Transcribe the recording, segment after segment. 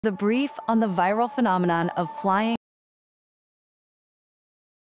The brief on the viral phenomenon of flying.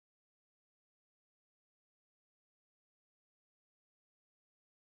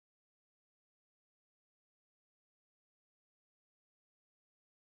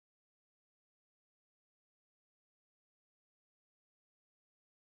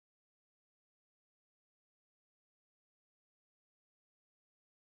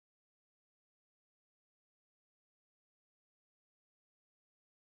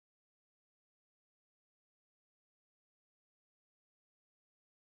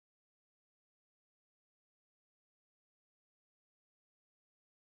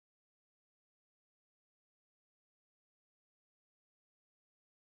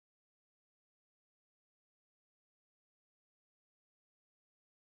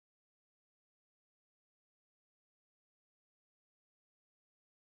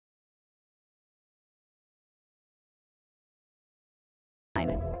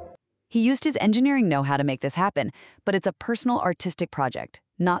 He used his engineering know-how to make this happen, but it's a personal artistic project,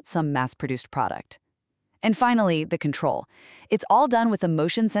 not some mass-produced product. And finally, the control. It's all done with a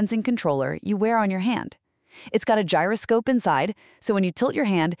motion-sensing controller you wear on your hand. It's got a gyroscope inside, so when you tilt your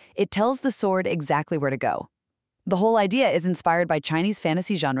hand, it tells the sword exactly where to go. The whole idea is inspired by Chinese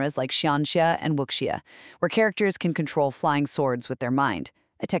fantasy genres like Xianxia and Wuxia, where characters can control flying swords with their mind,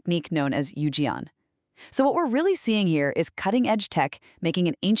 a technique known as Yujian. So what we're really seeing here is cutting-edge tech making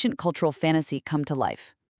an ancient cultural fantasy come to life.